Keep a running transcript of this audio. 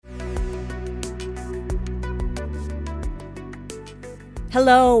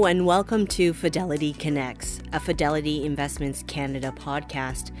Hello and welcome to Fidelity Connects, a Fidelity Investments Canada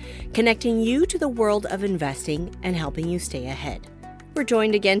podcast, connecting you to the world of investing and helping you stay ahead. We're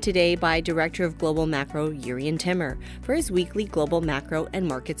joined again today by Director of Global Macro, Jurrien Timmer, for his weekly Global Macro and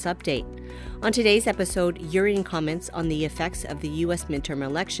Markets update. On today's episode, Jurrien comments on the effects of the U.S. midterm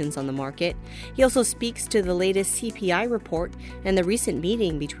elections on the market. He also speaks to the latest CPI report and the recent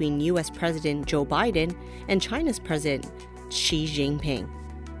meeting between U.S. President Joe Biden and China's President Xi Jinping.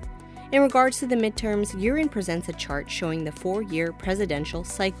 In regards to the midterms, Jurrien presents a chart showing the 4-year presidential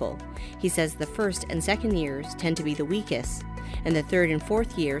cycle. He says the first and second years tend to be the weakest, and the third and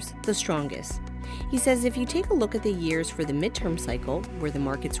fourth years the strongest. He says if you take a look at the years for the midterm cycle, where the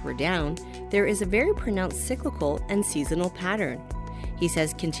markets were down, there is a very pronounced cyclical and seasonal pattern. He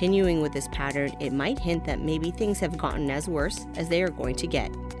says continuing with this pattern, it might hint that maybe things have gotten as worse as they are going to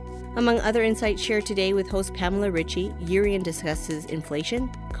get. Among other insights shared today with host Pamela Ritchie, Jurrien discusses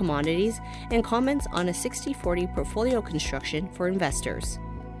inflation, commodities, and comments on a 60-40 portfolio construction for investors.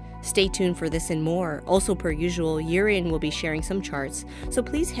 Stay tuned for this and more. Also, per usual, Jurrien will be sharing some charts, so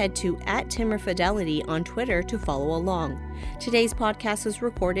please head to @TimmerFidelity on Twitter to follow along. Today's podcast was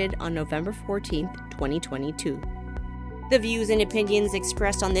recorded on November 14th, 2022. The views and opinions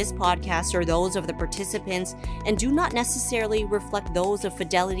expressed on this podcast are those of the participants and do not necessarily reflect those of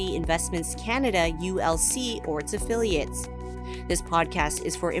Fidelity Investments Canada, ULC, or its affiliates. This podcast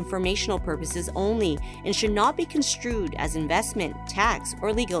is for informational purposes only and should not be construed as investment, tax,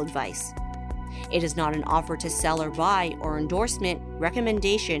 or legal advice. It is not an offer to sell or buy or endorsement,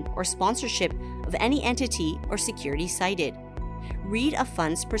 recommendation, or sponsorship of any entity or security cited. Read a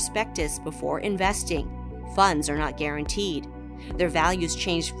fund's prospectus before investing. Funds are not guaranteed. Their values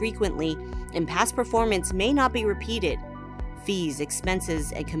change frequently, and past performance may not be repeated. Fees,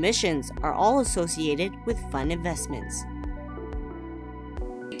 expenses, and commissions are all associated with fund investments.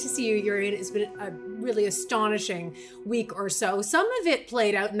 Great to see you, Jurrien. It's been a really astonishing week or so. Some of it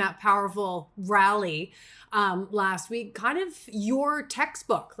played out in that powerful rally last week, kind of your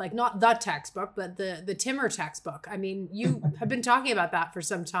textbook, like not the textbook, but the Timmer textbook. I mean, you have been talking about that for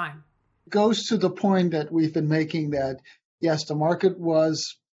some time. Goes to the point that we've been making that, yes, the market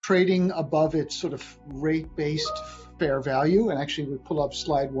was trading above its sort of rate-based fair value. And actually, we pull up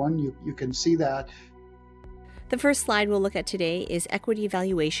slide 1, you can see that. The first slide we'll look at today is equity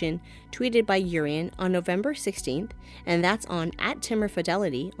valuation tweeted by Jurrien on November 16th, and that's on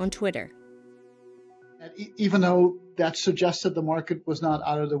 @TimmerFidelity on Twitter. Even though that suggested the market was not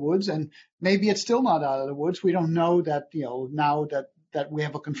out of the woods, and maybe it's still not out of the woods, we don't know that, now that we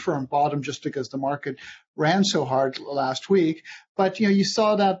have a confirmed bottom just because the market ran so hard last week. But, you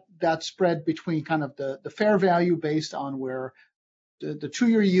saw that spread between kind of the fair value based on where the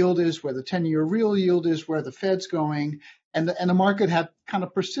 2-year yield is, where the 10-year real yield is, where the Fed's going. And the market had kind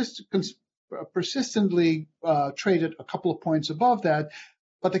of persistently traded a couple of points above that.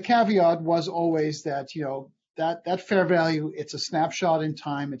 But the caveat was always that, that fair value, it's a snapshot in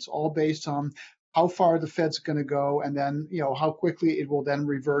time. It's all based on how far the Fed's going to go, and then, how quickly it will then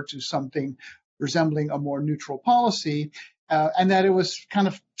revert to something resembling a more neutral policy, and that it was kind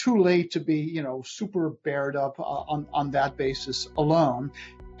of too late to be, super bared up on that basis alone.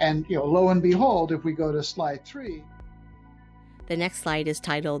 And, lo and behold, if we go to slide 3. The next slide is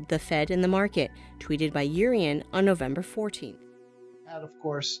titled The Fed and the Market, tweeted by Jurrien on November 14th. And, of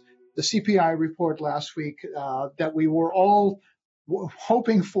course, the CPI report last week that we were all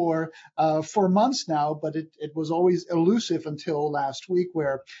hoping for months now, but it was always elusive until last week,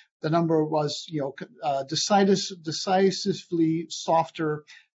 where the number was decisively softer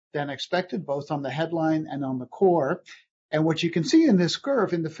than expected, both on the headline and on the core. And what you can see in this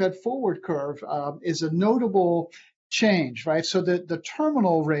curve, in the Fed forward curve, is a notable change, right? So the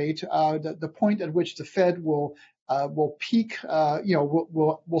terminal rate, the point at which the Fed will peak,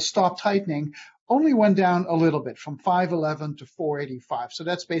 will stop tightening, only went down a little bit from 511 to 485. So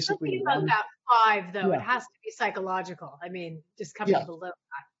that's basically about that 5, though. Yeah. It has to be psychological. I mean, just coming below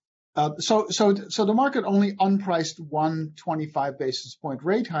that. So the market only unpriced 125 basis point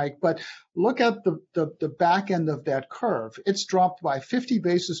rate hike, but look at the back end of that curve. It's dropped by 50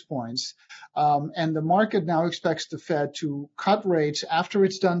 basis points, and the market now expects the Fed to cut rates after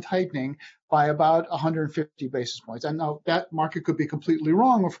it's done tightening by about 150 basis points. And now that market could be completely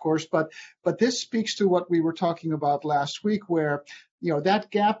wrong, of course, but this speaks to what we were talking about last week, where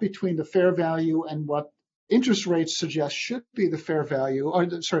that gap between the fair value and what interest rates suggest should be the fair value,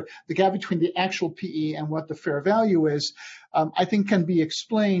 the gap between the actual PE and what the fair value is, I think can be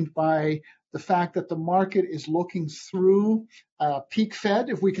explained by the fact that the market is looking through peak Fed,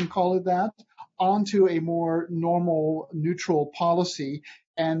 if we can call it that, onto a more normal, neutral policy.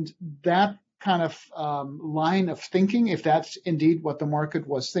 And that kind of line of thinking, if that's indeed what the market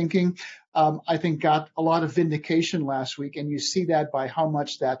was thinking, I think got a lot of vindication last week. And you see that by how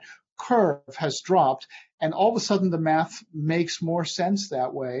much that curve has dropped. And all of a sudden, the math makes more sense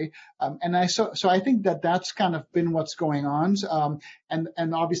that way. So I think that that's kind of been what's going on.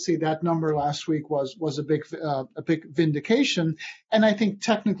 And obviously, that number last week was a big vindication. And I think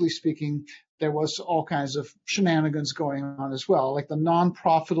technically speaking, there was all kinds of shenanigans going on as well, like the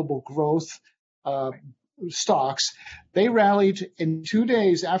non-profitable growth stocks. They rallied in 2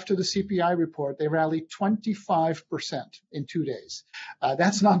 days after the CPI report. They rallied 25% in 2 days.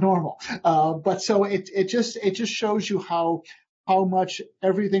 That's not normal. But so it just shows you how much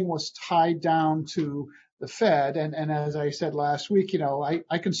everything was tied down to the Fed. And as I said last week,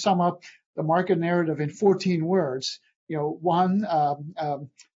 I can sum up the market narrative in 14 words. One,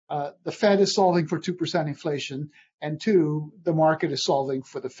 the Fed is solving for 2% inflation, and two, the market is solving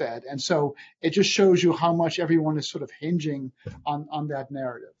for the Fed. And so it just shows you how much everyone is sort of hinging on that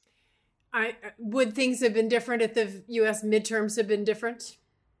narrative. Would things have been different if the U.S. midterms had been different?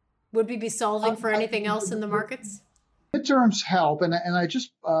 Would we be solving for anything else in the markets? Midterms help, and I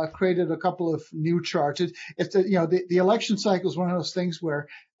just created a couple of new charts. The election cycle is one of those things where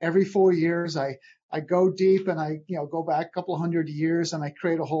every 4 years I go deep and I go back a couple of 100 years and I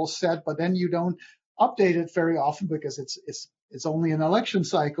create a whole set, but then you don't update it very often because it's only an election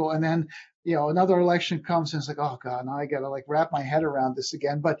cycle, and then another election comes and it's like, oh God, now I got to wrap my head around this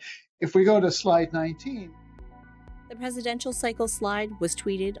again. But if we go to slide 19, the presidential cycle slide was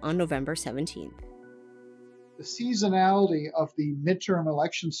tweeted on November 17th. The seasonality of the midterm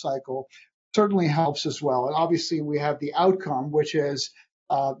election cycle certainly helps as well, and obviously we have the outcome, which is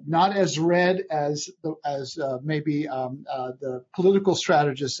not as red as maybe the political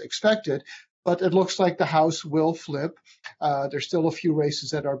strategists expected, but it looks like the House will flip. There's still a few races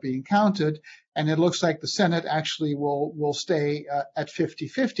that are being counted, and it looks like the Senate actually will stay at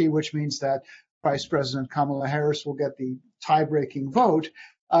 50-50, which means that Vice President Kamala Harris will get the tie-breaking vote.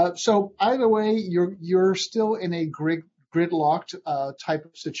 So either way, you're still in a gridlocked type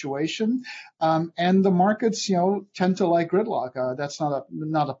of situation, and the markets, tend to like gridlock. That's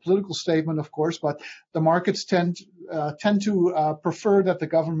not a political statement, of course, but the markets tend to prefer that the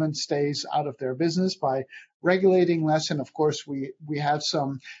government stays out of their business by regulating less. And of course, we had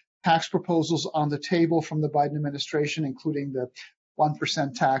some tax proposals on the table from the Biden administration, including the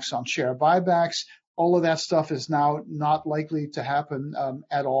 1% tax on share buybacks. All of that stuff is now not likely to happen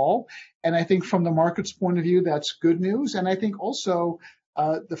at all. And I think from the market's point of view, that's good news. And I think also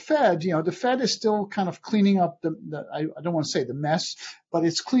the Fed is still kind of cleaning up I don't want to say the mess, but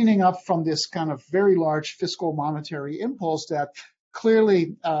it's cleaning up from this kind of very large fiscal monetary impulse that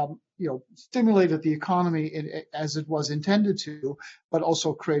clearly stimulated the economy as it was intended to, but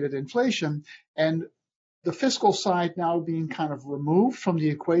also created inflation. And the fiscal side now being kind of removed from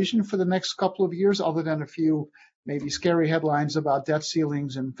the equation for the next couple of years, other than a few maybe scary headlines about debt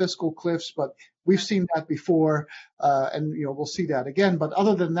ceilings and fiscal cliffs. But we've seen that before, and we'll see that again. But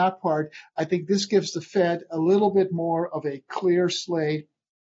other than that part, I think this gives the Fed a little bit more of a clear slate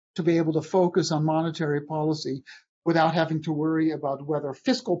to be able to focus on monetary policy without having to worry about whether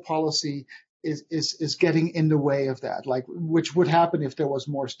fiscal policy is getting in the way of that, which would happen if there was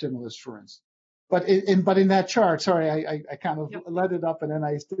more stimulus, for instance. But in that chart, sorry, I kind of let it up and then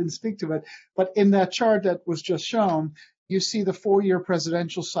I didn't speak to it. But in that chart that was just shown, you see the 4-year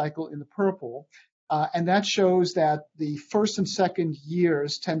presidential cycle in the purple. And that shows that the first and second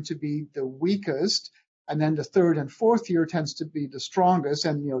years tend to be the weakest. And then the third and fourth year tends to be the strongest.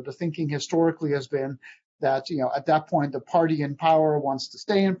 And, the thinking historically has been that, at that point, the party in power wants to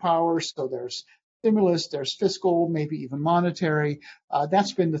stay in power. So there's stimulus, there's fiscal, maybe even monetary.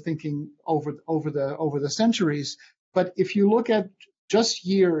 That's been the thinking over the centuries. But if you look at just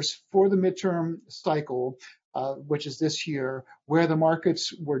years for the midterm cycle, which is this year, where the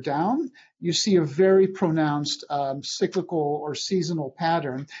markets were down, you see a very pronounced cyclical or seasonal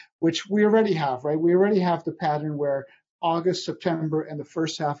pattern, which we already have, right? We already have the pattern where August, September, and the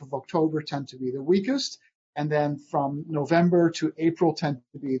first half of October tend to be the weakest. And then from November to April tend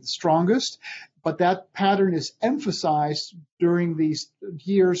to be the strongest. But that pattern is emphasized during these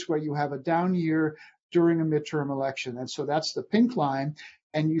years where you have a down year during a midterm election. And so that's the pink line.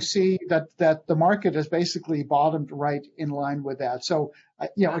 And you see that the market has basically bottomed right in line with that. So,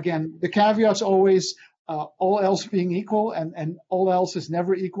 again, the caveat's always all else being equal, and all else is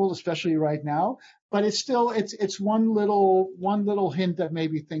never equal, especially right now. But it's still it's one little hint that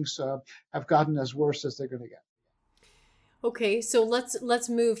maybe things have gotten as worse as they're going to get. Okay, so let's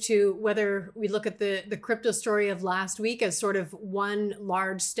move to whether we look at the crypto story of last week as sort of one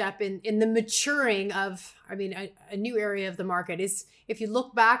large step in the maturing of, I mean, a new area of the market. Is, if you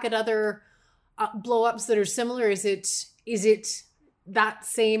look back at other blow-ups that are similar, is it that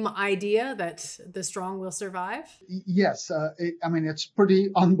same idea that the strong will survive? Yes, I mean, it's pretty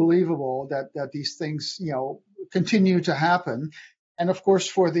unbelievable that these things continue to happen, and of course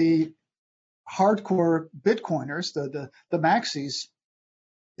for the hardcore Bitcoiners, the maxis,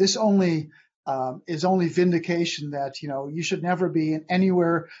 this only is only vindication that you should never be in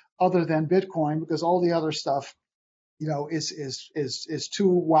anywhere other than Bitcoin, because all the other stuff is too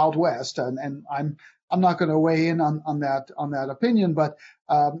Wild West, and I'm not going to weigh in on that opinion, but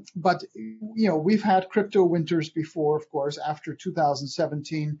we've had crypto winters before, of course, after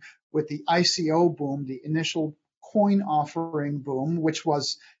 2017 with the ICO boom, the initial coin offering boom, which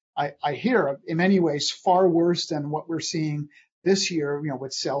was, I hear, in many ways far worse than what we're seeing this year,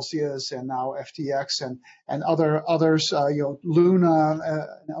 with Celsius and now FTX and others, Luna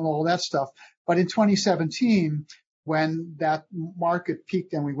and all that stuff. But in 2017, when that market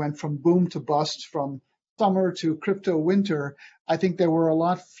peaked and we went from boom to bust, from summer to crypto winter, I think there were a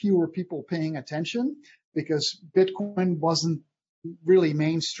lot fewer people paying attention because Bitcoin wasn't really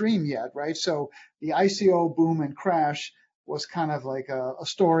mainstream yet, right? So the ICO boom and crash was kind of like a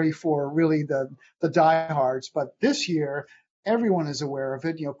story for really the diehards. But this year, everyone is aware of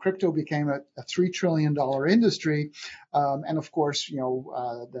it. Crypto became a $3 trillion industry, and of course,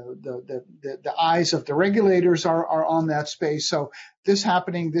 the eyes of the regulators are on that space. So this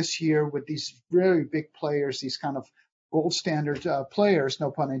happening this year with these very big players, these kind of gold standard players, no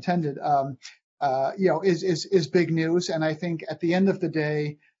pun intended, is big news. And I think at the end of the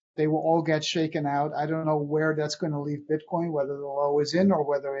day, they will all get shaken out. I don't know where that's going to leave Bitcoin, whether the low is in or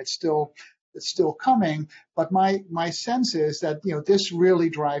whether it's still coming. But my sense is that this really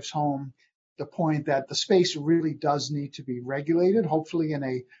drives home the point that the space really does need to be regulated, hopefully in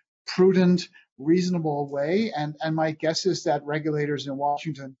a prudent, reasonable way. And my guess is that regulators in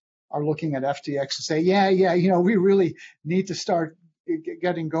Washington are looking at FTX and say, we really need to start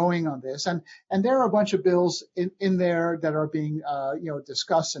getting going on this. And there are a bunch of bills in there that are being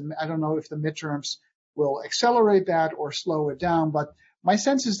discussed, and I don't know if the midterms will accelerate that or slow it down, but my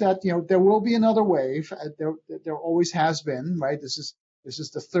sense is that there will be another wave. There always has been, right? This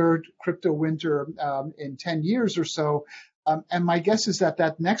is the third crypto winter in 10 years or so, and my guess is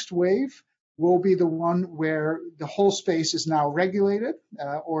that next wave will be the one where the whole space is now regulated,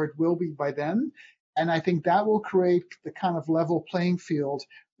 or it will be by then. And I think that will create the kind of level playing field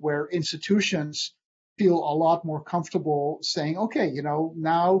where institutions feel a lot more comfortable saying, okay,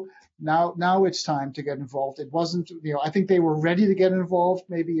 now it's time to get involved. It wasn't, I think they were ready to get involved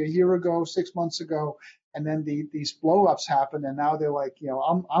maybe a year ago, 6 months ago, and then these blow-ups happened, and now they're like,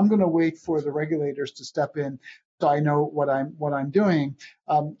 I'm going to wait for the regulators to step in so I know what I'm doing.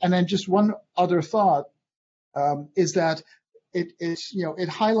 And then just one other thought is that it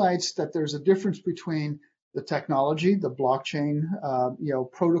highlights that there's a difference between the technology, the blockchain,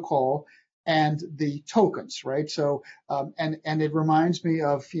 protocol, and the tokens, right? So, and it reminds me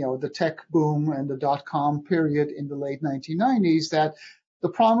of, the tech boom and the dot-com period in the late 1990s, that the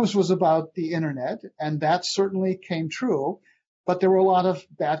promise was about the internet, and that certainly came true. But there were a lot of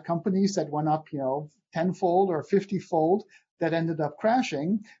bad companies that went up, tenfold or 50-fold that ended up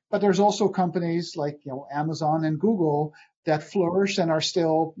crashing. But there's also companies like, Amazon and Google that flourished and are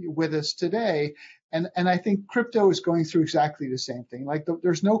still with us today. And I think crypto is going through exactly the same thing. Like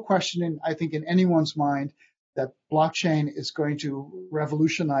there's no question I think in anyone's mind that blockchain is going to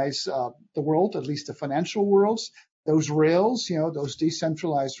revolutionize the world, at least the financial worlds, those rails, those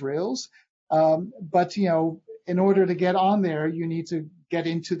decentralized rails. But in order to get on there, you need to get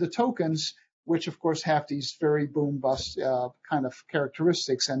into the tokens, which of course have these very boom bust kind of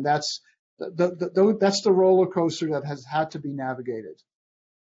characteristics. And that's the roller coaster that has had to be navigated.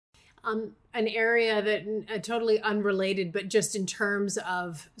 An area that totally unrelated, but just in terms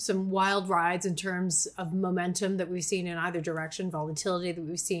of some wild rides, in terms of momentum that we've seen in either direction, volatility that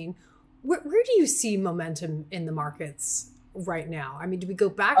we've seen. Where do you see momentum in the markets right now? I mean, do we go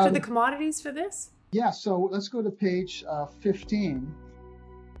back to the commodities for this? Yeah, so let's go to page 15.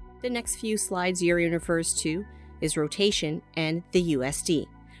 The next few slides Jurjen refers to is rotation and the USD,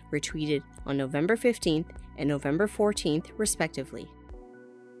 retweeted on November 15th and November 14th, respectively.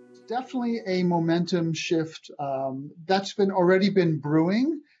 Definitely a momentum shift that's already been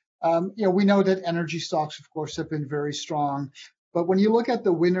brewing. We know that energy stocks, of course, have been very strong. But when you look at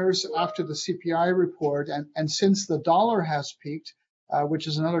the winners after the CPI report, and since the dollar has peaked, which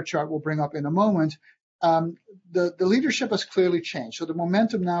is another chart we'll bring up in a moment, the leadership has clearly changed. So the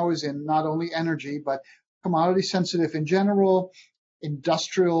momentum now is in not only energy, but commodity sensitive in general,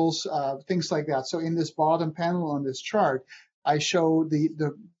 industrials, things like that. So in this bottom panel on this chart, I show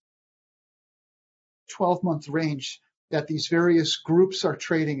the 12-month range that these various groups are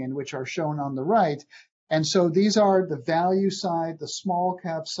trading in, which are shown on the right. And so these are the value side, the small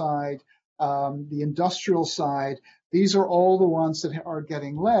cap side, the industrial side. These are all the ones that are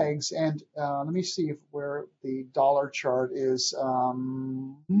getting legs. And let me see where the dollar chart is.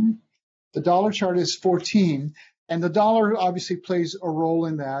 The dollar chart is 14. And the dollar obviously plays a role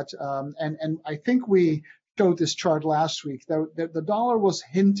in that. And I think we showed this chart last week. The dollar was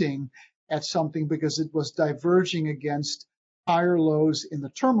hinting at something because it was diverging against higher lows in the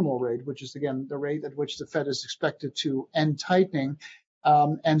terminal rate, which is, again, the rate at which the Fed is expected to end tightening.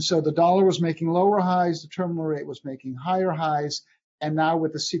 And so the dollar was making lower highs, the terminal rate was making higher highs. And now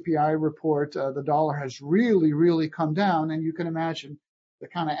with the CPI report, the dollar has really, really come down. And you can imagine the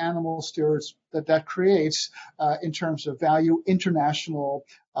kind of animal spirits that creates in terms of value, international,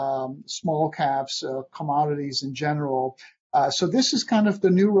 small caps, commodities in general. So this is kind of the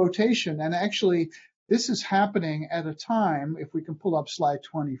new rotation. And actually, this is happening at a time, if we can pull up slide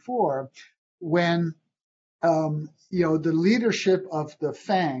 24, when the leadership of the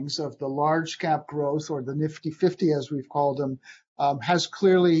FANGs, of the large cap growth, or the Nifty 50 as we've called them, has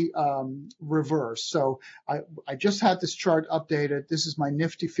clearly reversed. So I just had this chart updated. This is my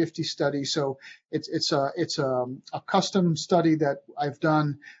Nifty 50 study. So it's a custom study that I've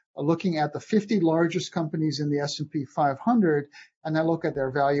done looking at the 50 largest companies in the S&P 500, and I look at their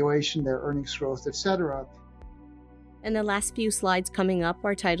valuation, their earnings growth, etc. And the last few slides coming up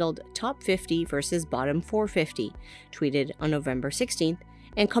are titled Top 50 versus Bottom 450, tweeted on November 16th,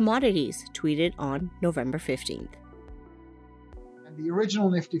 and Commodities, tweeted on November 15th. And the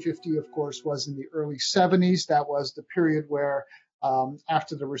original Nifty 50, of course, was in the early 70s. That was the period where,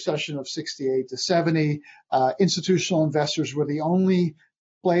 after the recession of 68 to 70, institutional investors were the only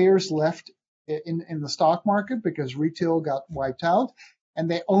players left in the stock market because retail got wiped out, and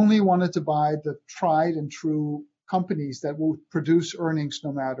they only wanted to buy the tried and true companies that will produce earnings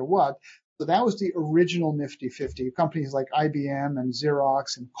no matter what. So that was the original Nifty 50, companies like IBM and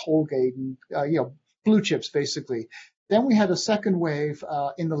Xerox and Colgate and blue chips basically. Then we had a second wave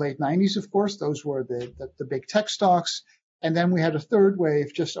in the late 90s, of course. Those were the big tech stocks. And then we had a third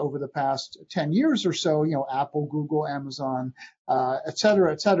wave just over the past 10 years or so, Apple, Google, Amazon, et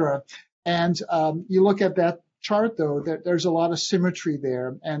cetera, et cetera. And you look at that chart, though, there's a lot of symmetry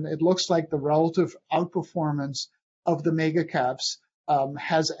there. And it looks like the relative outperformance of the mega caps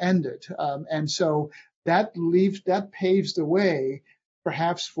has ended. And so that paves the way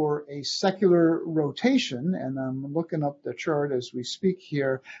perhaps for a secular rotation. And I'm looking up the chart as we speak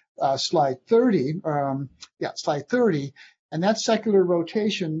here, slide 30. Slide 30. And that secular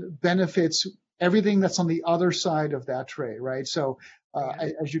rotation benefits everything that's on the other side of that trade, right? So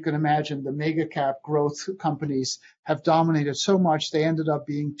as you can imagine, the mega cap growth companies have dominated so much, they ended up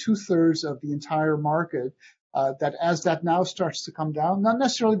being 2/3 of the entire market. That as that now starts to come down, not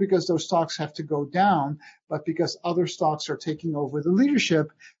necessarily because those stocks have to go down, but because other stocks are taking over the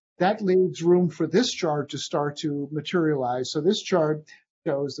leadership, that leaves room for this chart to start to materialize. So this chart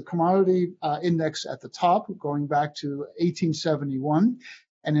shows the commodity index at the top, going back to 1871.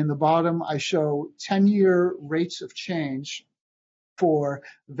 And in the bottom, I show 10-year rates of change for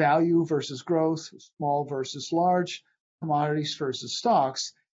value versus growth, small versus large, commodities versus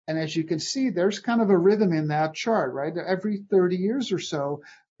stocks. And as you can see, there's kind of a rhythm in that chart, right? Every 30 years or so,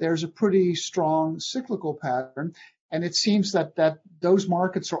 there's a pretty strong cyclical pattern. And it seems that those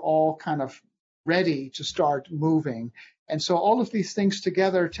markets are all kind of ready to start moving. And so all of these things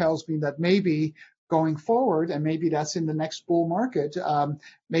together tells me that maybe going forward, and maybe that's in the next bull market,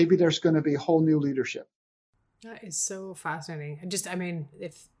 maybe there's going to be a whole new leadership. That is so fascinating.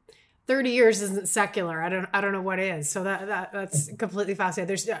 If 30 years isn't secular, I don't know what is. So that's completely fascinating.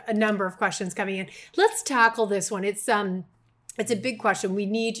 There's a number of questions coming in. Let's tackle this one. It's a big question. We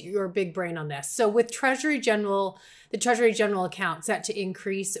need your big brain on this. So with the Treasury General account set to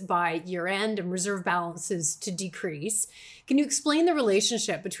increase by year end and reserve balances to decrease, can you explain the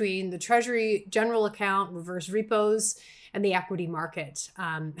relationship between the Treasury General account, reverse repos, and the equity market?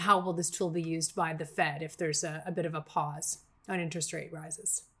 How will this tool be used by the Fed if there's a bit of a pause on interest rate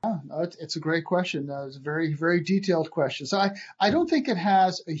rises? It's a great question. It's a very, very detailed question. So I don't think it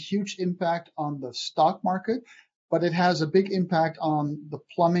has a huge impact on the stock market. but it has a big impact on the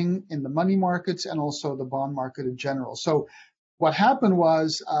plumbing in the money markets and also the bond market in general. So what happened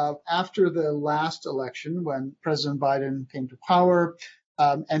was after the last election, when President Biden came to power,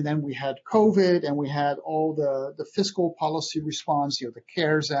 and then we had COVID and we had all the fiscal policy response, the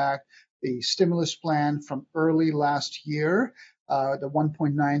CARES Act, the stimulus plan from early last year, the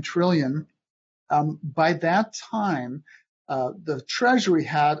 1.9 trillion. By that time, the Treasury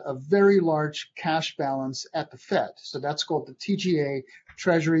had a very large cash balance at the Fed. So that's called the TGA,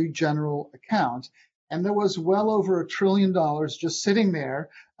 Treasury General Account. And there was well over $1 trillion just sitting there,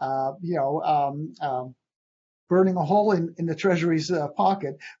 burning a hole in the Treasury's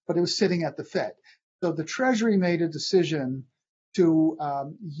pocket, but it was sitting at the Fed. So the Treasury made a decision to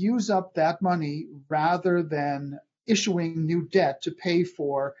use up that money rather than issuing new debt to pay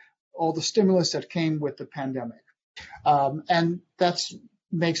for all the stimulus that came with the pandemic. And that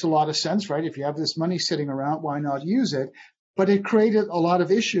makes a lot of sense, right? If you have this money sitting around, why not use it? But it created a lot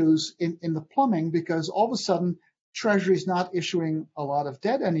of issues in the plumbing because all of a sudden, Treasury is not issuing a lot of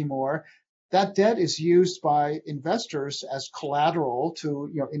debt anymore. That debt is used by investors as collateral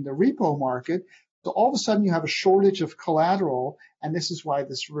in the repo market. So all of a sudden, you have a shortage of collateral, and this is why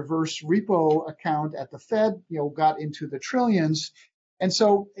this reverse repo account at the Fed, got into the trillions. And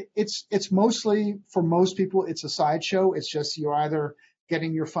so it's mostly, for most people, it's a sideshow. It's just you're either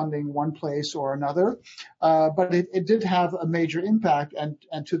getting your funding one place or another. But it did have a major impact. And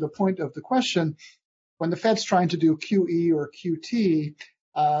to the point of the question, when the Fed's trying to do QE or QT,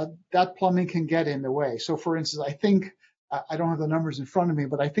 that plumbing can get in the way. So, for instance, I think, I don't have the numbers in front of me,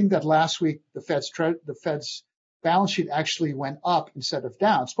 but I think that last week the Fed's balance sheet actually went up instead of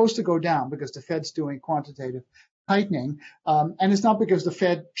down. It's supposed to go down because the Fed's doing quantitative tightening. And it's not because the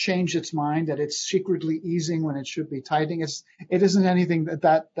Fed changed its mind that it's secretly easing when it should be tightening. It isn't anything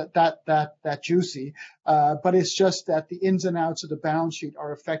that juicy, but it's just that the ins and outs of the balance sheet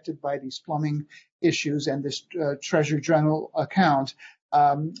are affected by these plumbing issues and this Treasury General account.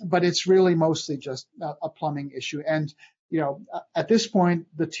 But it's really mostly just a plumbing issue. And, at this point,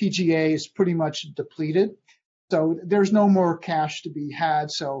 the TGA is pretty much depleted. So there's no more cash to be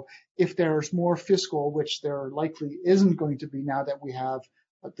had. So if there's more fiscal, which there likely isn't going to be now that we have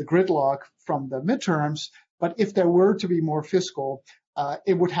the gridlock from the midterms, but if there were to be more fiscal,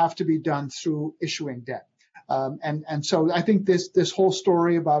 it would have to be done through issuing debt. And so I think this whole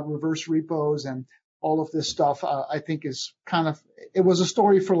story about reverse repos and all of this stuff, I think is it was a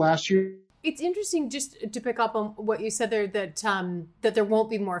story for last year. It's interesting just to pick up on what you said there, that there won't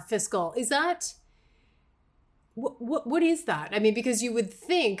be more fiscal. Is that, what is that? I mean, because you would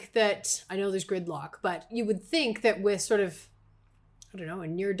think that, I know there's gridlock, but you would think that with sort of, I don't know, a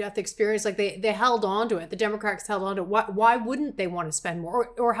near-death experience, like they held on to it. The Democrats held on to it. Why wouldn't they want to spend more?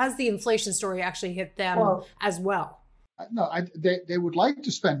 Or has the inflation story actually hit them as well? No, they would like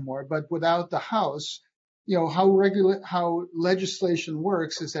to spend more, but without the House, how legislation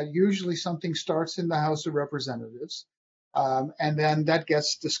works is that usually something starts in the House of Representatives, and then that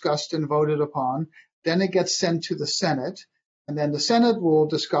gets discussed and voted upon. Then it gets sent to the Senate, and then the Senate will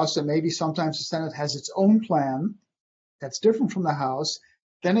discuss, and maybe sometimes the Senate has its own plan that's different from the House.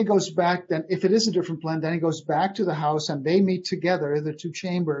 Then it goes back, then if it is a different plan, then it goes back to the House, and they meet together, the two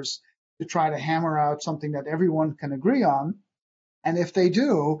chambers, to try to hammer out something that everyone can agree on. And if they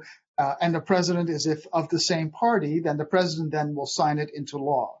do, and the president is of the same party, then the president then will sign it into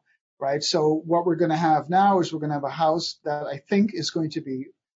law, right? So what we're going to have now is we're going to have a House that I think is going to be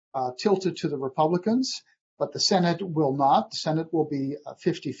tilted to the Republicans, but the Senate will not. The Senate will be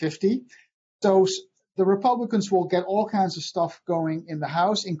 50-50. So the Republicans will get all kinds of stuff going in the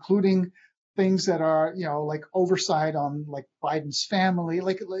House, including things that are, like oversight on like Biden's family,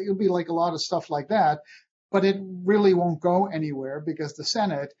 like it'll be like a lot of stuff like that, but it really won't go anywhere because the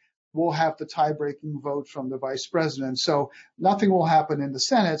Senate will have the tie-breaking vote from the vice president. So nothing will happen in the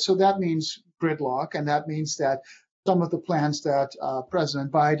Senate. So that means gridlock, and that means that some of the plans that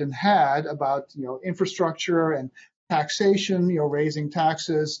President Biden had about, infrastructure and taxation, raising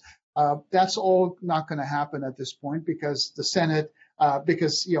taxes, that's all not going to happen at this point because the Senate,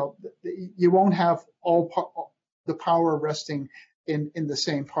 you won't have all the power resting in the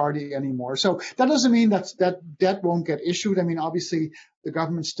same party anymore. So that doesn't mean that debt won't get issued. I mean, obviously, the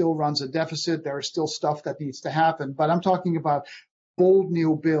government still runs a deficit. There is still stuff that needs to happen. But I'm talking about bold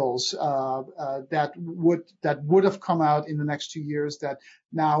new bills that would have come out in the next 2 years that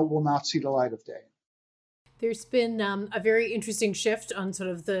now will not see the light of day. There's been a very interesting shift on sort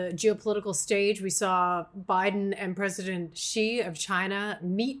of the geopolitical stage. We saw Biden and President Xi of China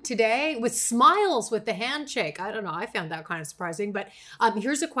meet today with smiles with the handshake. I don't know. I found that kind of surprising. But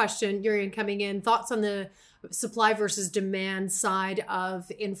here's a question, Jurriaan, coming in. Thoughts on the supply versus demand side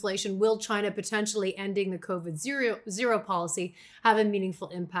of inflation. Will China potentially ending the COVID zero policy have a meaningful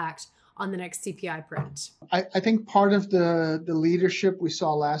impact on the next CPI print? I think part of the leadership we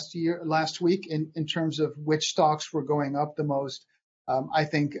saw last week in terms of which stocks were going up the most, I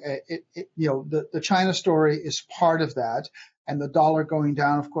think the China story is part of that, and the dollar going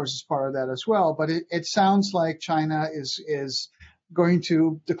down, of course, is part of that as well. But it sounds like China is going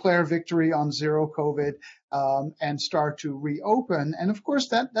to declare victory on zero COVID and start to reopen. And of course,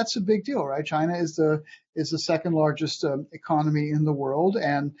 that's a big deal, right? China is the second largest economy in the world,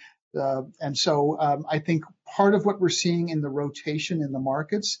 and so I think part of what we're seeing in the rotation in the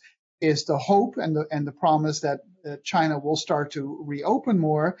markets is the hope and the promise that China will start to reopen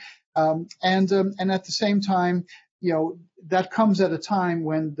more, and at the same time, that comes at a time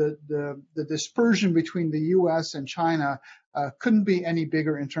when the dispersion between the U.S. and China couldn't be any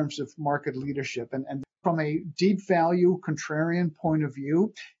bigger in terms of market leadership. And from a deep value contrarian point of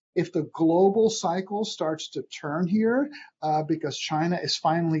view, if the global cycle starts to turn here, because China is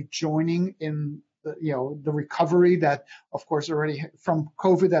finally joining in the recovery that, of course, already from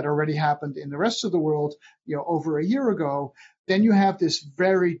COVID that already happened in the rest of the world, over a year ago, then you have this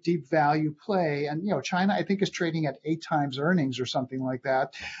very deep value play. And, China, I think, is trading at 8 times earnings or something like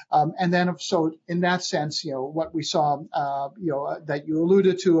that. And then, so in that sense, what we saw, that you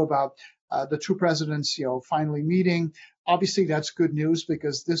alluded to about the two presidents, finally meeting, obviously that's good news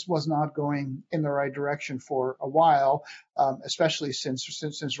because this was not going in the right direction for a while, especially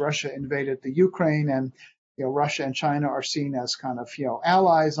since Russia invaded the Ukraine, and Russia and China are seen as kind of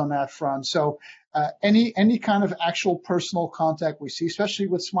allies on that front. So any kind of actual personal contact we see, especially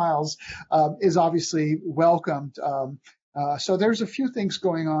with smiles, is obviously welcomed. So there's a few things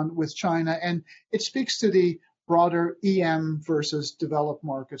going on with China, and it speaks to the broader EM versus developed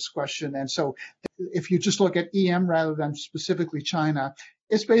markets question. And so if you just look at EM rather than specifically China,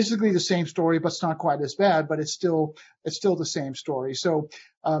 it's basically the same story, but it's not quite as bad, but it's still the same story. So,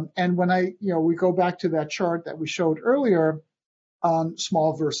 and when we go back to that chart that we showed earlier on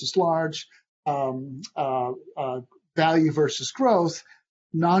small versus large, value versus growth,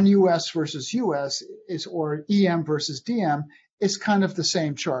 non-US versus US or EM versus DM is kind of the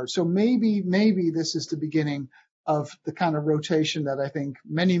same chart. So maybe this is the beginning of the kind of rotation that I think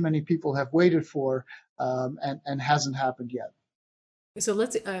many, many people have waited for, and hasn't happened yet. So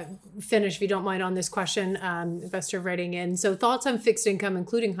let's finish, if you don't mind, on this question. Investor writing in. So thoughts on fixed income,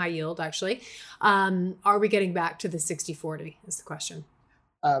 including high yield, actually. Are we getting back to the 60-40 is the question.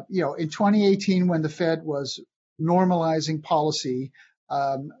 In 2018, when the Fed was normalizing policy,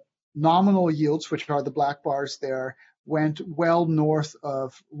 nominal yields, which are the black bars there, went well north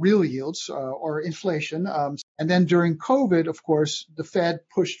of real yields or inflation. And then during COVID, of course, the Fed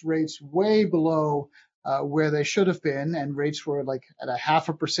pushed rates way below where they should have been, and rates were like at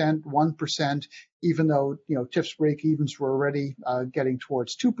 0.5%, 1%, even though TIPS break-evens were already getting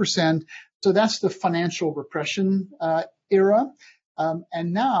towards 2%. So that's the financial repression era.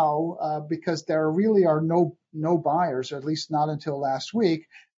 And now, because there really are no buyers, or at least not until last week,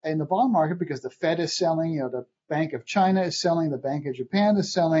 in the bond market, because the Fed is selling, the Bank of China is selling, the Bank of Japan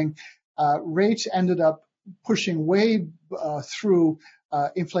is selling, rates ended up pushing way through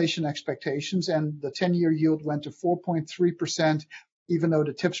inflation expectations, and the 10-year yield went to 4.3%, even though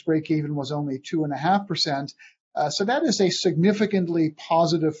the TIPS break-even was only 2.5%. So that is a significantly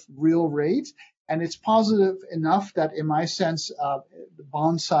positive real rate, and it's positive enough that, in my sense, the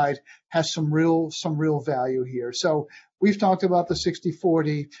bond side has some real value here. So we've talked about the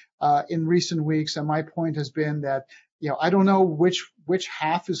 60-40 in recent weeks, and my point has been that I don't know which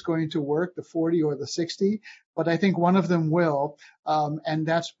half is going to work, the 40 or the 60, but I think one of them will, and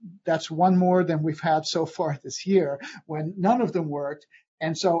that's one more than we've had so far this year when none of them worked.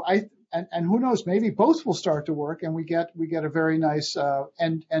 And so and who knows, maybe both will start to work, and we get a very nice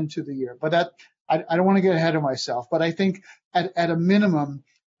end to the year. But I don't want to get ahead of myself, but I think at a minimum,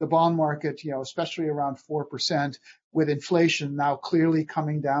 the bond market, especially around 4%, with inflation now clearly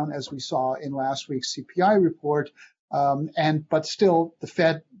coming down, as we saw in last week's CPI report, but still the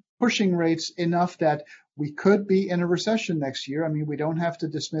Fed pushing rates enough that we could be in a recession next year. I mean, we don't have to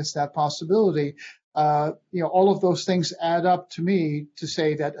dismiss that possibility. All of those things add up to me to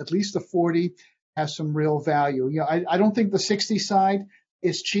say that at least the 40 has some real value. I don't think the 60 side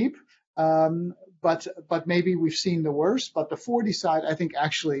is cheap, but maybe we've seen the worst. But the 40 side, I think,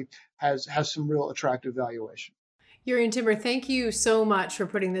 actually has some real attractive valuation. Jurrien Timmer, thank you so much for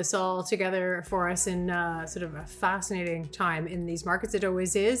putting this all together for us in sort of a fascinating time in these markets. It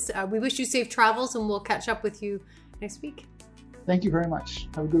always is. We wish you safe travels, and we'll catch up with you next week. Thank you very much.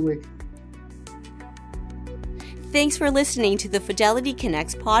 Have a good week. Thanks for listening to the Fidelity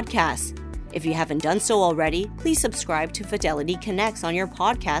Connects podcast. If you haven't done so already, please subscribe to Fidelity Connects on your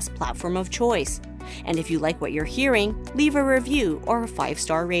podcast platform of choice. And if you like what you're hearing, leave a review or a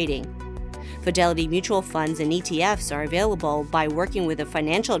 5-star rating. Fidelity mutual funds and ETFs are available by working with a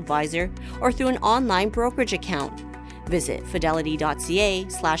financial advisor or through an online brokerage account. Visit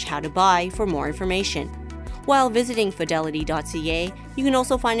fidelity.ca/how-to-buy for more information. While visiting fidelity.ca, you can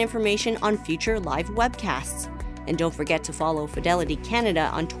also find information on future live webcasts. And don't forget to follow Fidelity Canada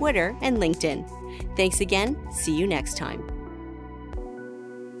on Twitter and LinkedIn. Thanks again. See you next time.